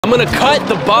I'm gonna cut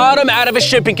the bottom out of a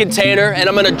shipping container and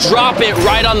I'm gonna drop it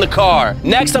right on the car.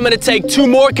 Next, I'm gonna take 2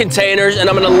 more containers and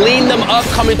I'm gonna lean them up,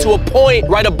 coming to a point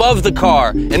right above the car.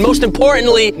 And most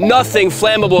importantly, nothing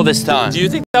flammable this time. Do you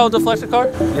think that will deflect the car?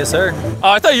 Yes, sir.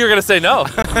 Oh, I thought you were gonna say no.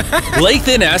 Blake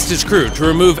then asked his crew to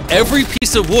remove every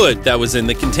piece of wood that was in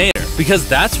the container, because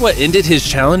that's what ended his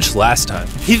challenge last time.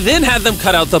 He then had them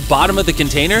cut out the bottom of the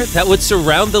container that would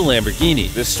surround the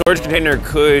Lamborghini. This storage container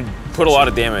could put a lot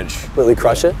of damage. Completely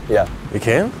crush it? Yeah. You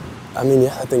can? I mean,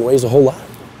 yeah, that thing weighs a whole lot.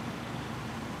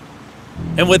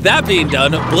 And with that being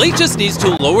done, Blake just needs to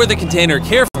lower the container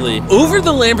carefully over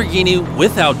the Lamborghini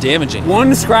without damaging.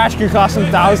 One scratch could cost him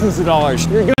thousands of dollars.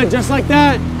 You're good, just like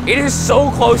that. It is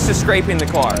so close to scraping the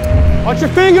car. Watch your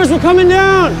fingers, we're coming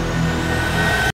down.